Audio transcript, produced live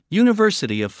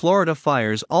University of Florida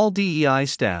fires all DEI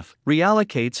staff,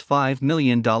 reallocates $5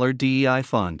 million DEI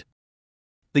fund.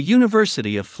 The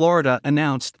University of Florida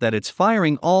announced that it's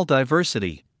firing all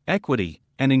diversity, equity,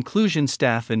 and inclusion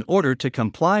staff in order to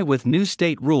comply with new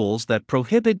state rules that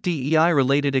prohibit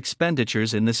DEI-related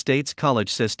expenditures in the state's college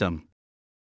system.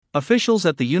 Officials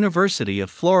at the University of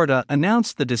Florida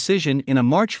announced the decision in a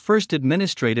March 1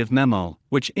 administrative memo,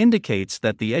 which indicates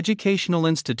that the educational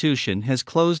institution has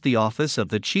closed the office of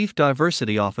the Chief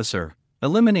Diversity Officer,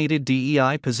 eliminated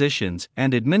DEI positions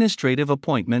and administrative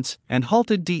appointments, and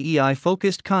halted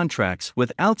DEI-focused contracts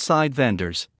with outside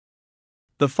vendors.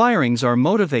 The firings are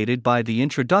motivated by the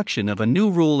introduction of a new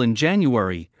rule in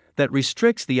January that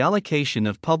restricts the allocation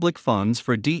of public funds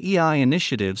for DEI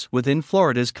initiatives within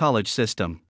Florida's college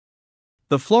system.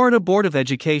 The Florida Board of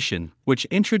Education, which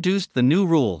introduced the new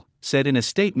rule, said in a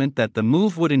statement that the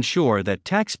move would ensure that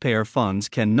taxpayer funds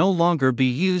can no longer be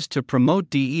used to promote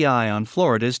DEI on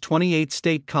Florida's 28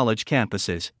 state college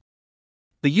campuses.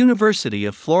 The University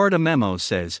of Florida memo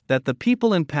says that the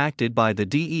people impacted by the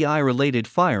DEI-related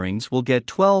firings will get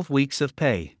 12 weeks of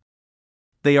pay.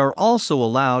 They are also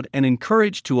allowed and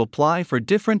encouraged to apply for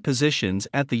different positions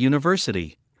at the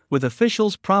university, with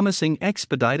officials promising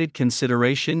expedited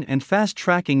consideration and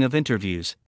fast-tracking of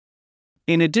interviews.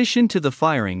 In addition to the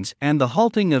firings and the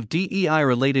halting of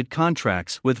DEI-related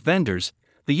contracts with vendors,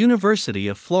 the University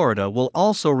of Florida will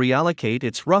also reallocate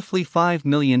its roughly $5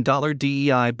 million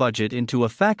DEI budget into a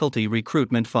faculty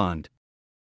recruitment fund.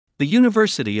 The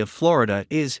University of Florida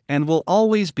is and will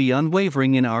always be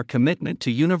unwavering in our commitment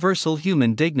to universal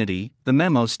human dignity, the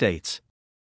memo states.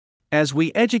 As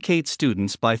we educate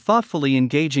students by thoughtfully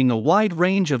engaging a wide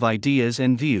range of ideas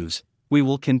and views, we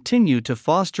will continue to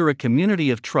foster a community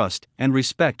of trust and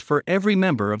respect for every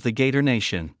member of the Gator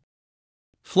Nation.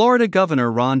 Florida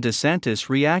Governor Ron DeSantis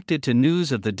reacted to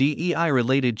news of the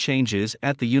DEI-related changes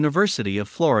at the University of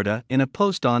Florida in a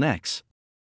post on X.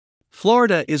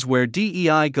 "Florida is where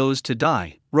DEI goes to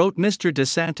die," wrote Mr.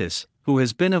 DeSantis, who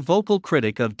has been a vocal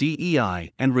critic of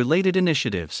DEI and related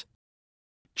initiatives.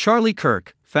 Charlie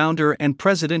Kirk, founder and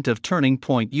president of Turning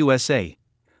Point USA,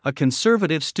 a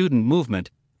conservative student movement,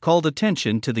 called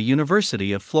attention to the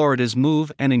University of Florida's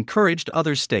move and encouraged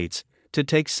other states to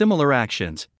take similar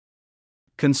actions.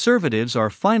 Conservatives are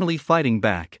finally fighting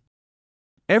back.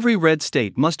 Every red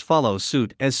state must follow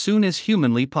suit as soon as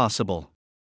humanly possible.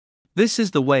 This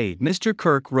is the way, Mr.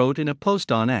 Kirk wrote in a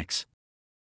post on X.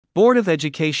 Board of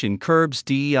Education curbs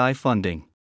DEI funding.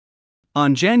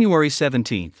 On January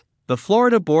 17, the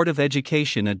Florida Board of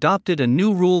Education adopted a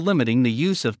new rule limiting the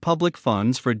use of public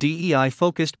funds for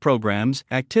DEI-focused programs,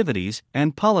 activities,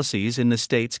 and policies in the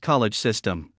state's college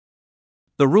system.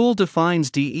 The rule defines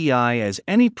DEI as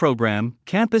any program,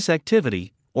 campus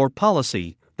activity, or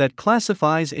policy that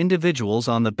classifies individuals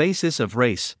on the basis of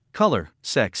race, color,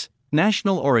 sex,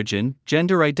 national origin,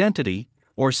 gender identity,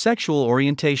 or sexual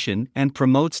orientation and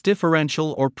promotes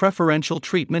differential or preferential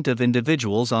treatment of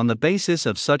individuals on the basis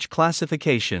of such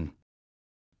classification.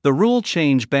 The rule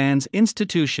change bans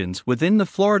institutions within the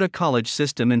Florida college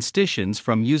system institutions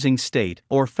from using state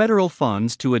or federal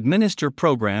funds to administer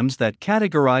programs that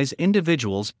categorize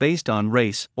individuals based on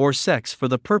race or sex for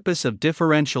the purpose of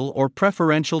differential or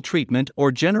preferential treatment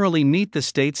or generally meet the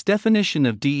state's definition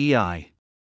of DEI.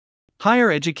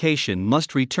 Higher education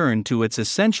must return to its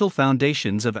essential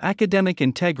foundations of academic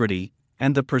integrity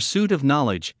and the pursuit of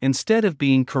knowledge instead of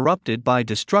being corrupted by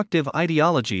destructive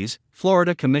ideologies,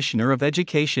 Florida Commissioner of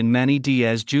Education Manny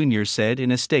Diaz Jr. said in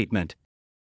a statement.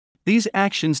 These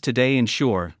actions today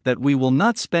ensure that we will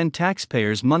not spend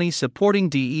taxpayers' money supporting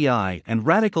DEI and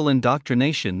radical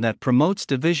indoctrination that promotes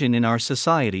division in our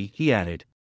society, he added.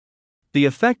 The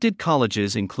affected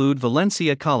colleges include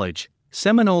Valencia College,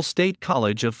 Seminole State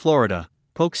College of Florida,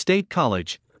 Polk State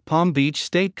College, Palm Beach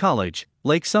State College,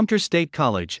 Lake Sumter State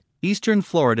College, Eastern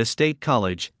Florida State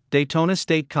College, Daytona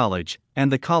State College,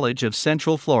 and the College of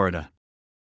Central Florida.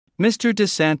 Mr.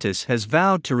 DeSantis has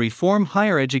vowed to reform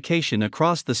higher education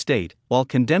across the state while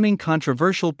condemning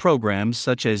controversial programs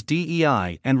such as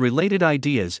DEI and related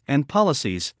ideas and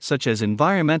policies such as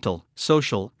environmental,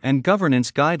 social, and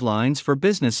governance guidelines for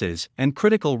businesses and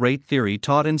critical rate theory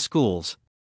taught in schools.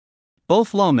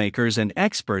 Both lawmakers and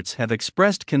experts have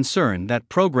expressed concern that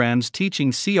programs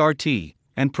teaching CRT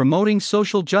and promoting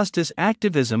social justice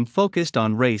activism focused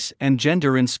on race and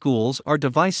gender in schools are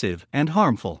divisive and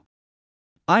harmful.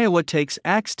 Iowa takes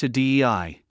axe to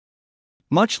DEI.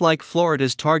 Much like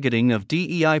Florida's targeting of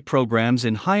DEI programs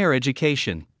in higher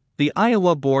education, the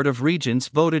Iowa Board of Regents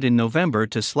voted in November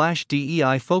to slash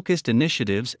DEI-focused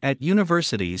initiatives at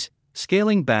universities,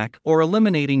 scaling back or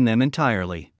eliminating them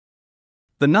entirely.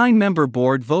 The 9-member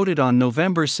board voted on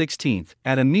November 16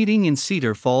 at a meeting in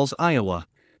Cedar Falls, Iowa,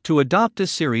 to adopt a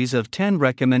series of 10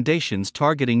 recommendations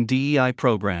targeting DEI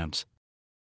programs.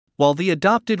 While the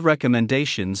adopted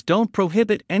recommendations don't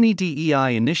prohibit any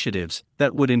DEI initiatives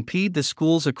that would impede the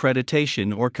school's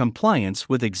accreditation or compliance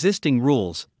with existing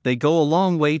rules, they go a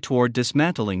long way toward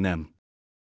dismantling them.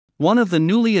 One of the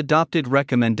newly adopted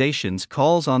recommendations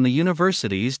calls on the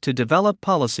universities to develop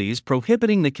policies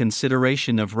prohibiting the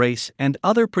consideration of race and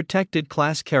other protected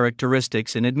class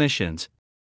characteristics in admissions.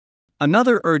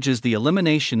 Another urges the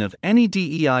elimination of any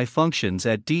DEI functions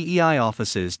at DEI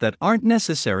offices that aren't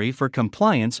necessary for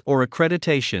compliance or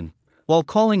accreditation, while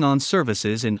calling on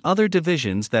services in other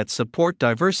divisions that support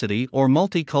diversity or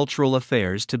multicultural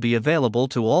affairs to be available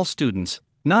to all students,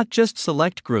 not just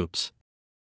select groups.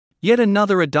 Yet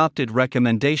another adopted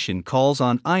recommendation calls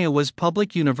on Iowa's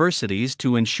public universities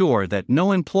to ensure that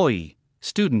no employee,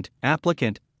 student,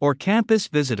 applicant, or campus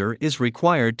visitor is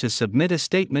required to submit a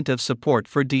statement of support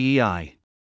for DEI.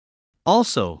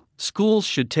 Also, schools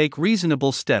should take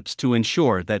reasonable steps to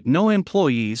ensure that no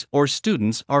employees or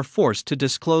students are forced to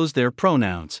disclose their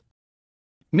pronouns.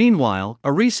 Meanwhile,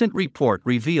 a recent report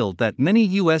revealed that many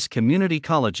U.S. community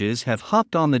colleges have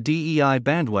hopped on the DEI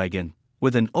bandwagon,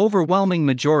 with an overwhelming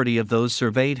majority of those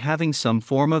surveyed having some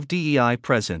form of DEI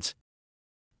presence.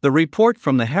 The report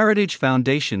from the Heritage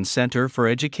Foundation Center for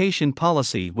Education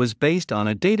Policy was based on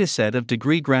a dataset of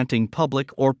degree-granting public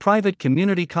or private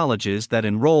community colleges that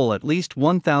enroll at least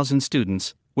 1,000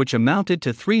 students, which amounted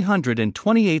to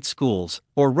 328 schools,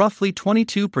 or roughly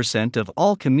 22% of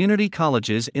all community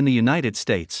colleges in the United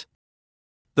States.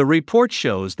 The report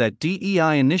shows that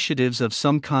DEI initiatives of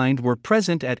some kind were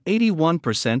present at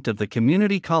 81% of the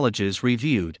community colleges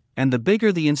reviewed, and the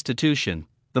bigger the institution,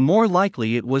 the more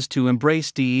likely it was to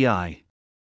embrace DEI.